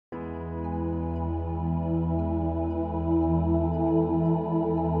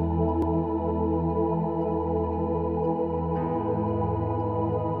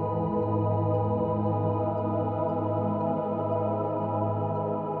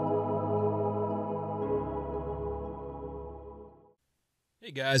Hey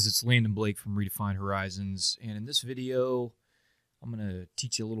guys, it's Landon Blake from Redefined Horizons, and in this video, I'm going to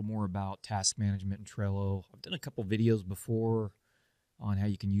teach you a little more about task management in Trello. I've done a couple videos before on how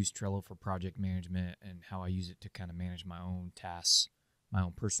you can use Trello for project management and how I use it to kind of manage my own tasks, my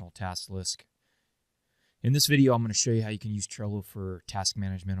own personal task list. In this video, I'm going to show you how you can use Trello for task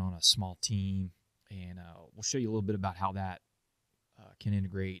management on a small team, and we'll show you a little bit about how that can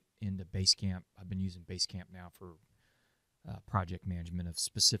integrate into Basecamp. I've been using Basecamp now for project management of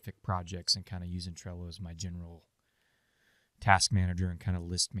specific projects and kind of using Trello as my general task manager and kind of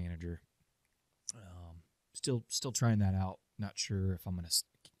list manager. Still trying that out. Not sure if I'm going to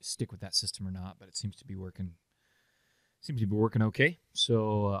stick with that system or not, but it seems to be working. Okay.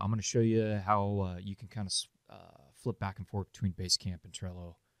 So I'm going to show you how you can kind of flip back and forth between Basecamp and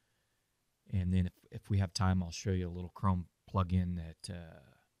Trello. And then if we have time, I'll show you a little Chrome plugin that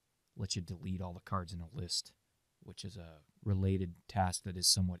lets you delete all the cards in a list, which is a related task that is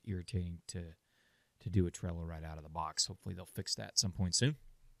somewhat irritating to do with Trello right out of the box. Hopefully they'll fix that at some point soon.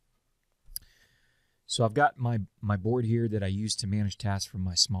 So I've got my board here that I use to manage tasks from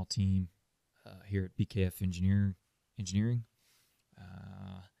my small team here at BKF Engineering.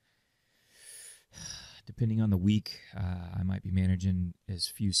 Depending on the week, I might be managing as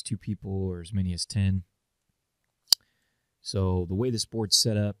few as 2 people or as many as 10. So the way this board's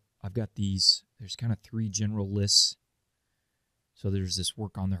set up, I've got there's kind of 3 general lists. So there's this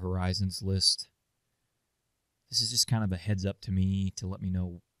work on the horizons list. This is just kind of a heads up to me to let me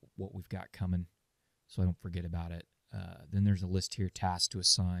know what we've got coming so I don't forget about it. Then there's a list here, tasks to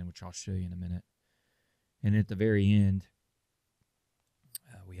assign, which I'll show you in a minute. And at the very end,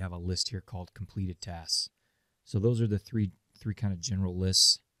 we have a list here called completed tasks. So those are the three kind of general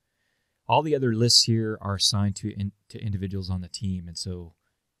lists. All the other lists here are assigned to individuals on the team. And so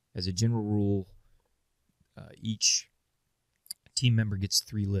as a general rule, each team member gets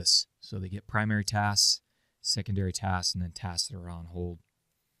 3 lists. So they get primary tasks, secondary tasks, and then tasks that are on hold.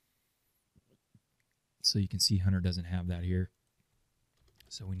 So you can see Hunter doesn't have that here.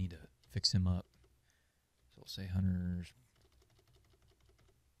 So we need to fix him up. So we'll say Hunter's.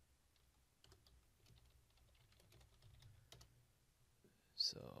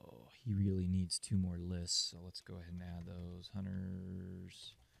 So he really needs 2 more lists. So let's go ahead and add those.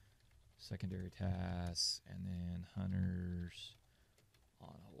 Hunter's secondary tasks, and then Hunter's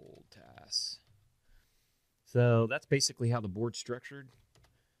on hold tasks. So that's basically how the board's structured.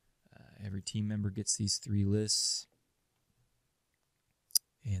 Every team member gets these 3 lists,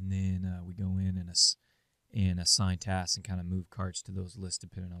 and then we go in and assign tasks and kind of move cards to those lists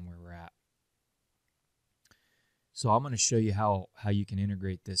depending on where we're at. So I'm going to show you how you can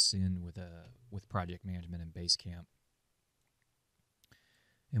integrate this in with project management in Basecamp.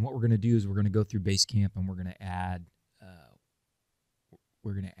 And what we're going to do is we're going to go through Basecamp and we're going to add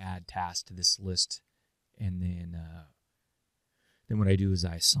tasks to this list, and then what I do is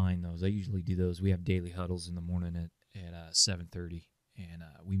I assign those. I usually do those. We have daily huddles in the morning at 7:30, and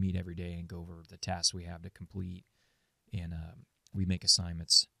we meet every day and go over the tasks we have to complete, and we make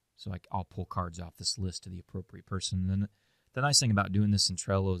assignments. So I'll pull cards off this list to the appropriate person. And then the nice thing about doing this in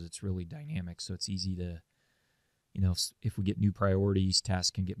Trello is it's really dynamic, so it's easy to, if we get new priorities,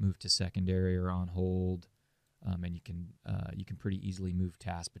 tasks can get moved to secondary or on hold, and you can pretty easily move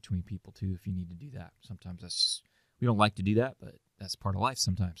tasks between people too if you need to do that. Sometimes we don't like to do that, but that's part of life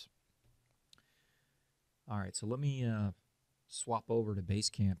sometimes. All right, so let me swap over to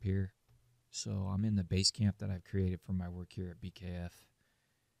Basecamp here. So I'm in the Basecamp that I've created for my work here at BKF.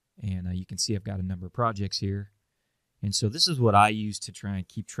 And you can see I've got a number of projects here. And so this is what I use to try and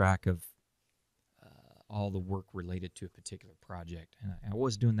keep track of all the work related to a particular project. And I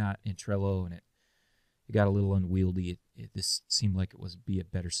was doing that in Trello, and it got a little unwieldy. This seemed like it would be a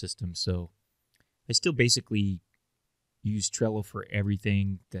better system. So I still basically use Trello for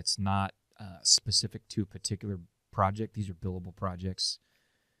everything that's not specific to a particular project. These are billable projects.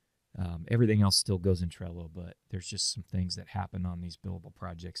 Everything else still goes in Trello, but there's just some things that happen on these billable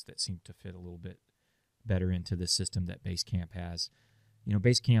projects that seem to fit a little bit better into the system that Basecamp has.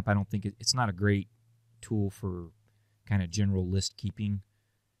 Basecamp, I don't think it's not a great tool for kind of general list keeping.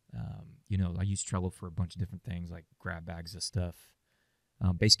 I use Trello for a bunch of different things like grab bags of stuff.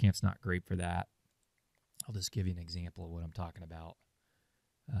 Basecamp's not great for that. I'll just give you an example of what I'm talking about.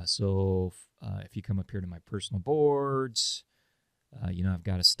 So if you come up here to my personal boards, I've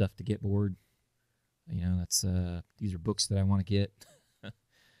got a stuff to get board. That's these are books that I want to get.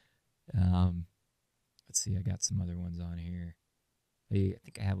 Let's see, I got some other ones on here. I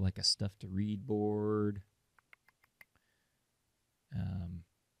think I have like a stuff to read board.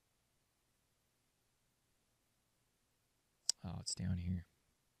 it's down here.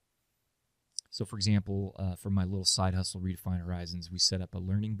 So, for example, for my little side hustle, Redefine Horizons, we set up a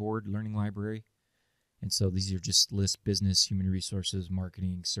learning board, learning library. And so these are just lists: business, human resources,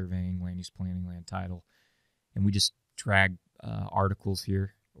 marketing, surveying, land use planning, land title. And we just drag articles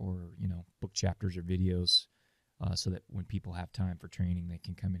here, or, book chapters or videos, so that when people have time for training, they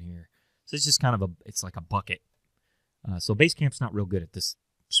can come in here. So it's just kind of it's like a bucket. So Basecamp's not real good at this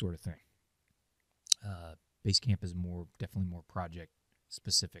sort of thing. Basecamp is definitely more project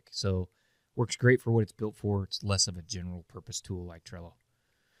specific. So works great for what it's built for. It's less of a general purpose tool like Trello.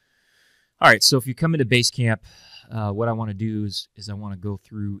 All right, so if you come into Basecamp, what I want to do is I want to go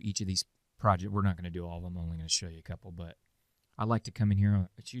through each of these projects. We're not going to do all of them. I'm only going to show you a couple, but I like to come in here.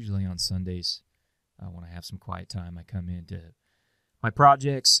 It's usually on Sundays when I have some quiet time. I come into my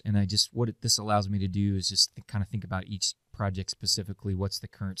projects, and this allows me to do is just kind of think about each project specifically. What's the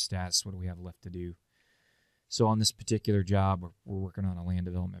current status? What do we have left to do? So on this particular job, we're working on a land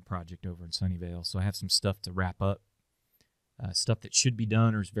development project over in Sunnyvale. So I have some stuff to wrap up, stuff that should be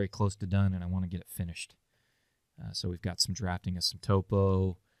done or is very close to done, and I want to get it finished. So we've got some drafting of some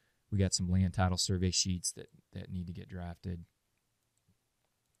topo. We got some land title survey sheets that need to get drafted.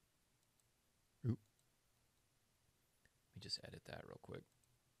 Oop. Let me just edit that real quick.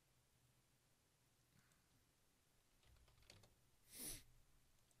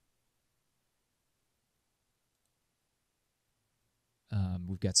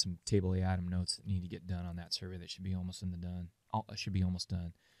 We've got some table A item notes that need to get done on that survey that should be almost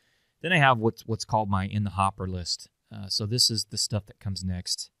done. Then I have what's called my in the hopper list. So this is the stuff that comes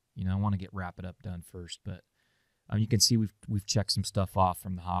next. I want to wrap it up done first, but you can see we've checked some stuff off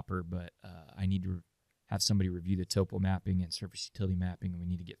from the hopper, but I need to have somebody review the topo mapping and surface utility mapping, and we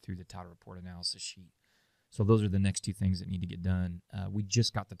need to get through the title report analysis sheet. So those are the next two things that need to get done. We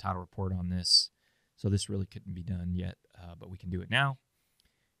just got the title report on this, so this really couldn't be done yet, but we can do it now.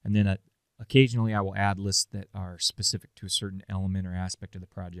 And then occasionally I will add lists that are specific to a certain element or aspect of the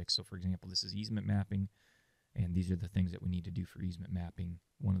project. So, for example, this is easement mapping, and these are the things that we need to do for easement mapping.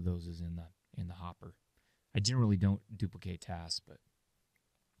 One of those is in the hopper. I generally don't duplicate tasks, but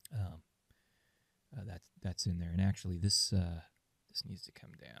that's in there. And actually, this needs to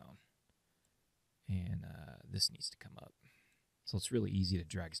come down, and this needs to come up. So it's really easy to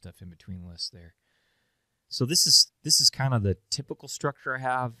drag stuff in between lists there. So this is kind of the typical structure I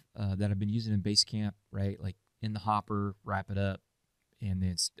have that I've been using in Basecamp, right? Like in the hopper, wrap it up, and then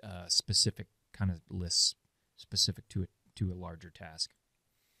it's specific kind of lists specific to a larger task.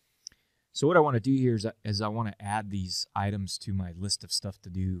 So what I want to do here is I want to add these items to my list of stuff to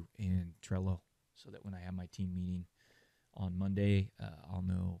do in Trello, so that when I have my team meeting on Monday, I'll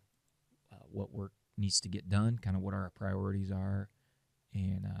know what work needs to get done, kind of what our priorities are,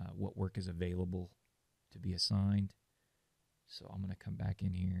 and what work is available to be assigned. So I'm going to come back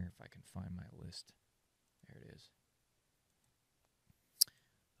in here if I can find my list. There it is.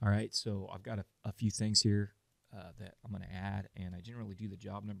 All right, so I've got a few things here that I'm going to add, and I generally do the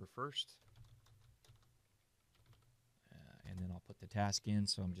job number first. And then I'll put the task in,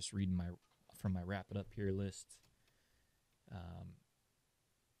 so I'm just reading from my wrap it up here list.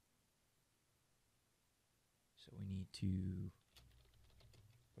 So we need to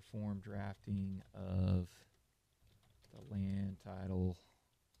perform drafting of the land title,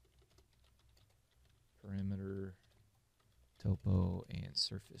 perimeter, topo, and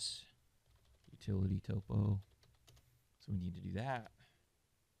surface utility topo. So we need to do that.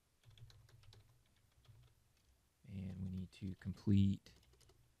 And we need to complete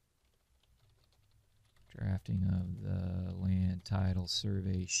drafting of the land title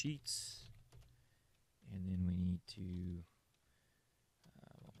survey sheets. And then we need to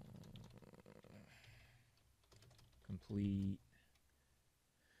complete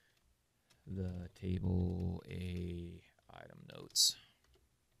the table A item notes.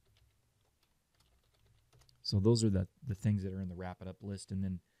 So those are the things that are in the wrap it up list, and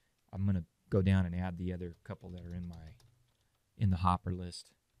then I'm going to go down and add the other couple that are in the hopper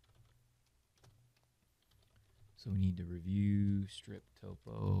list. So we need to review strip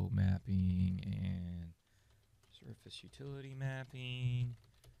topo mapping and surface utility mapping,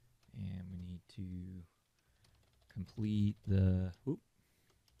 and we need to complete the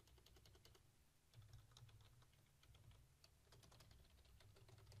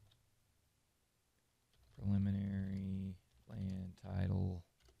preliminary land title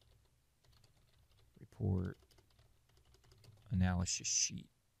report analysis sheet.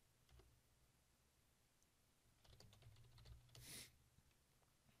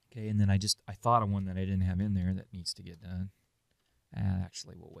 Okay, and then I thought of one that I didn't have in there that needs to get done.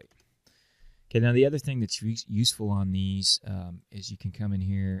 Actually, we'll wait. Okay, now the other thing that's useful on these is you can come in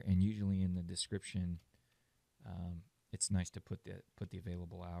here, and usually in the description, it's nice to put the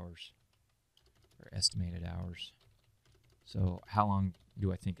available hours or estimated hours. So how long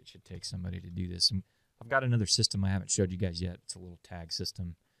do I think it should take somebody to do this? And I've got another system I haven't showed you guys yet. It's a little tag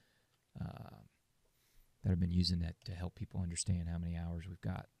system that I've been using that to help people understand how many hours we've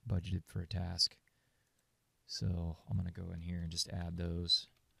got budgeted for a task. So I'm going to go in here and just add those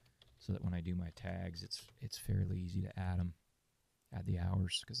so that when I do my tags, it's fairly easy to add them, add the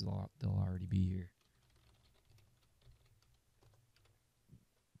hours, because they'll already be here.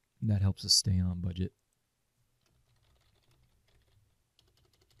 And that helps us stay on budget.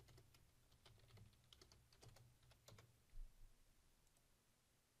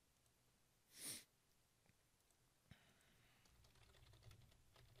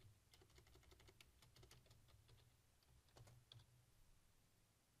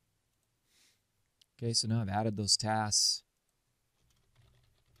 Okay, so now I've added those tasks.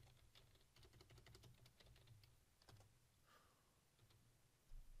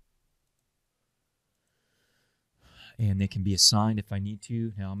 And they can be assigned if I need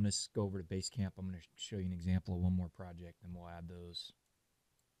to. Now I'm going to go over to Basecamp. I'm going to show you an example of one more project, and we'll add those.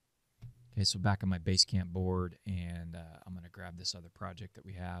 Okay, so back on my Basecamp board, and I'm going to grab this other project that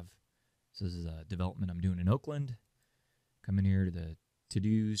we have. So this is a development I'm doing in Oakland. Come in here to the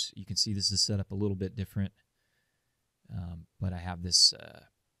to-dos. You can see this is set up a little bit different, but I have this.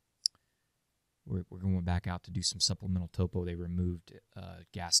 We're going back out to do some supplemental topo. They removed a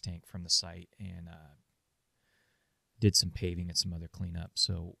gas tank from the site and did some paving and some other cleanup.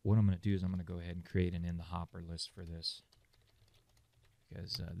 So what I'm going to do is I'm going to go ahead and create an in the hopper list for this,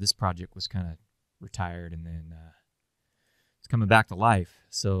 because this project was kind of retired and then it's coming back to life.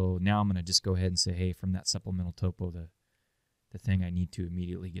 So now I'm going to just go ahead and say, hey, from that supplemental topo, the thing I need to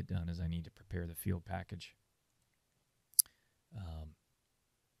immediately get done is I need to prepare the field package.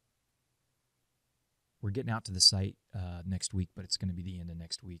 We're getting out to the site next week, but it's going to be the end of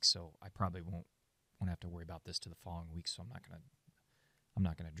next week, so I probably won't have to worry about this to the following week. So I'm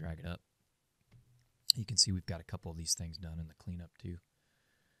not gonna drag it up. You can see we've got a couple of these things done in the cleanup too.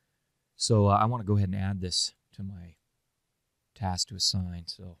 So I want to go ahead and add this to my task to assign.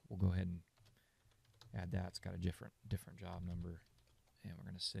 So we'll go ahead and add that. It's got a different job number, and we're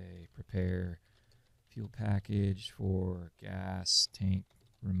gonna say prepare fuel package for gas tank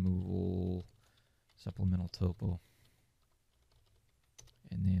removal supplemental topo,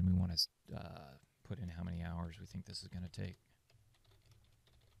 and then we want to put in how many hours we think this is going to take.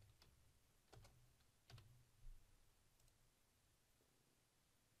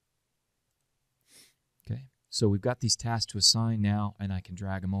 Okay, so we've got these tasks to assign now, and I can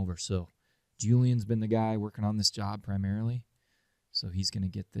drag them over. So Julian's been the guy working on this job primarily, so he's going to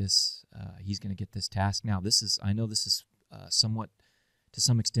get this. He's going to get this task. Now I know this is somewhat, to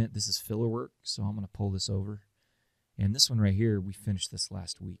some extent, this is filler work, so I'm going to pull this over. And this one right here, we finished this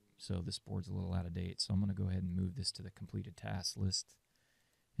last week, so this board's a little out of date. So I'm going to go ahead and move this to the completed task list.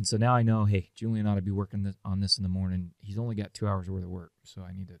 And so now I know, hey, Julian ought to be working on this in the morning. He's only got 2 hours worth of work, so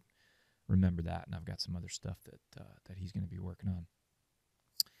I need to remember that. And I've got some other stuff that he's going to be working on.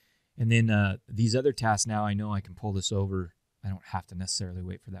 And then these other tasks now, I know I can pull this over. I don't have to necessarily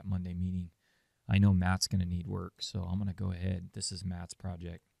wait for that Monday meeting. I know Matt's going to need work, so I'm going to go ahead. This is Matt's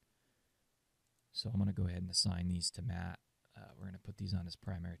project. So I'm going to go ahead and assign these to Matt. We're going to put these on his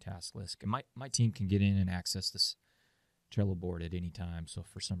primary task list. And my team can get in and access this Trello board at any time. So if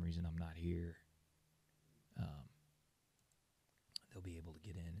for some reason I'm not here, they'll be able to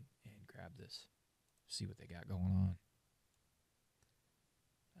get in and grab this, see what they got going on.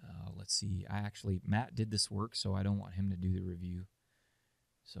 Let's see. Matt did this work, so I don't want him to do the review.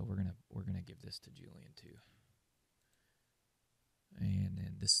 So we're gonna give this to Julian too. And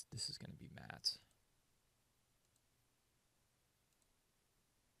then this is going to be Matt's.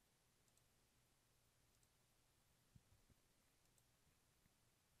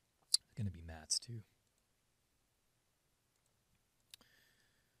 It's going to be Matt's too.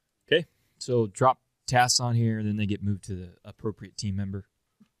 Okay, so drop tasks on here, then they get moved to the appropriate team member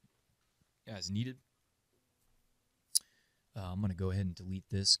as needed. I'm going to go ahead and delete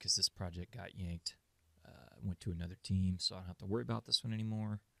this because this project got yanked. Went to another team, so I don't have to worry about this one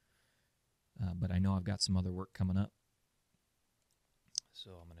anymore. But I know I've got some other work coming up,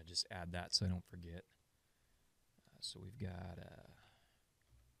 so I'm going to just add that so I don't forget. So we've got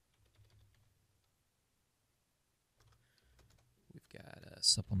a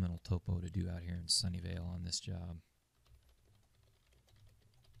supplemental topo to do out here in Sunnyvale on this job.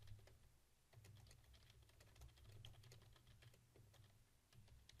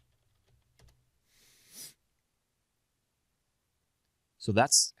 So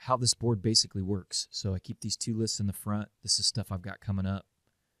that's how this board basically works. So I keep these 2 lists in the front. This is stuff I've got coming up.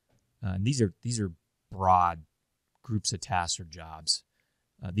 And these are broad groups of tasks or jobs.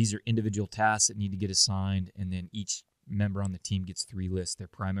 These are individual tasks that need to get assigned, and then each member on the team gets 3 lists: their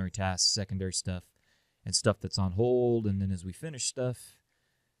primary tasks, secondary stuff, and stuff that's on hold. And then as we finish stuff,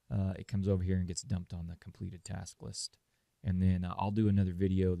 it comes over here and gets dumped on the completed task list. And then I'll do another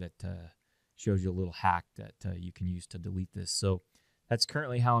video that shows you a little hack that you can use to delete this. So that's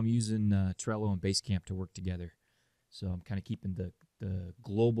currently how I'm using Trello and Basecamp to work together. So I'm kind of keeping the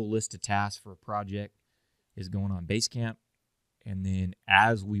global list of tasks for a project is going on Basecamp. And then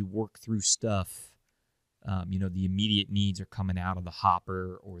as we work through stuff, the immediate needs are coming out of the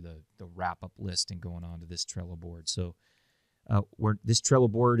hopper or the wrap-up list and going on to this Trello board. So this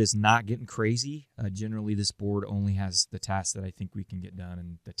Trello board is not getting crazy. Generally, this board only has the tasks that I think we can get done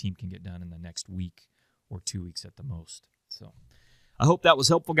and the team can get done in the next week or 2 weeks at the most. So I hope that was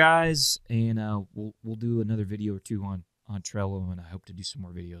helpful, guys, and we'll do another video or 2 on Trello, and I hope to do some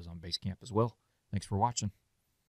more videos on Basecamp as well. Thanks for watching.